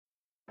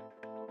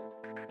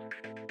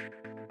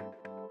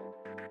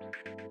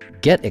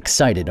Get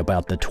excited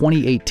about the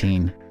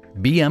 2018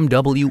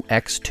 BMW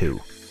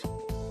X2.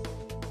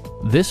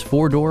 This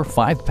four-door,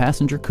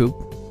 five-passenger coupe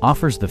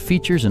offers the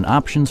features and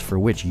options for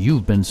which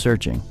you've been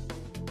searching.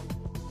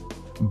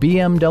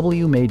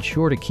 BMW made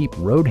sure to keep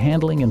road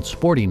handling and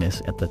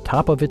sportiness at the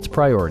top of its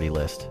priority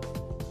list.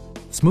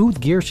 Smooth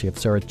gear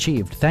shifts are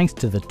achieved thanks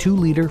to the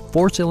 2-liter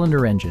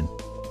four-cylinder engine,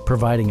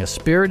 providing a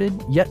spirited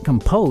yet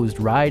composed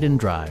ride and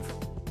drive.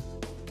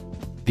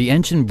 The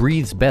engine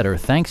breathes better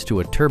thanks to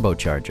a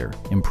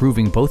turbocharger,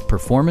 improving both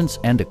performance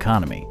and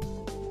economy.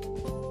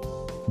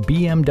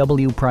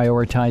 BMW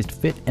prioritized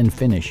fit and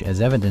finish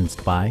as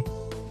evidenced by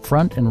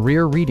front and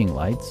rear reading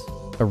lights,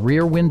 a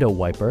rear window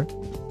wiper,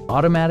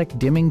 automatic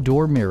dimming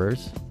door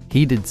mirrors,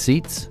 heated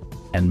seats,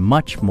 and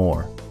much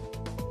more.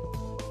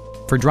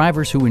 For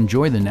drivers who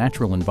enjoy the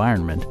natural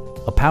environment,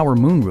 a power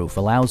moonroof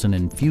allows an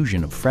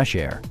infusion of fresh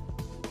air.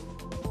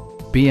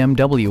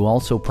 BMW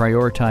also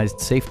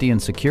prioritized safety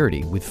and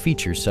security with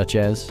features such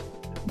as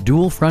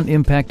dual front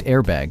impact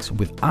airbags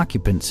with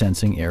occupant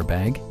sensing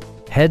airbag,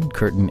 head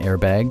curtain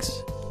airbags,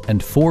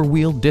 and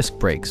four-wheel disc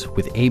brakes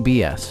with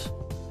ABS.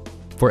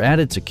 For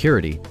added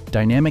security,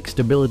 dynamic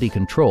stability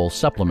control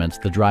supplements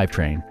the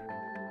drivetrain.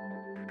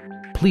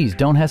 Please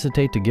don't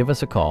hesitate to give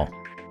us a call.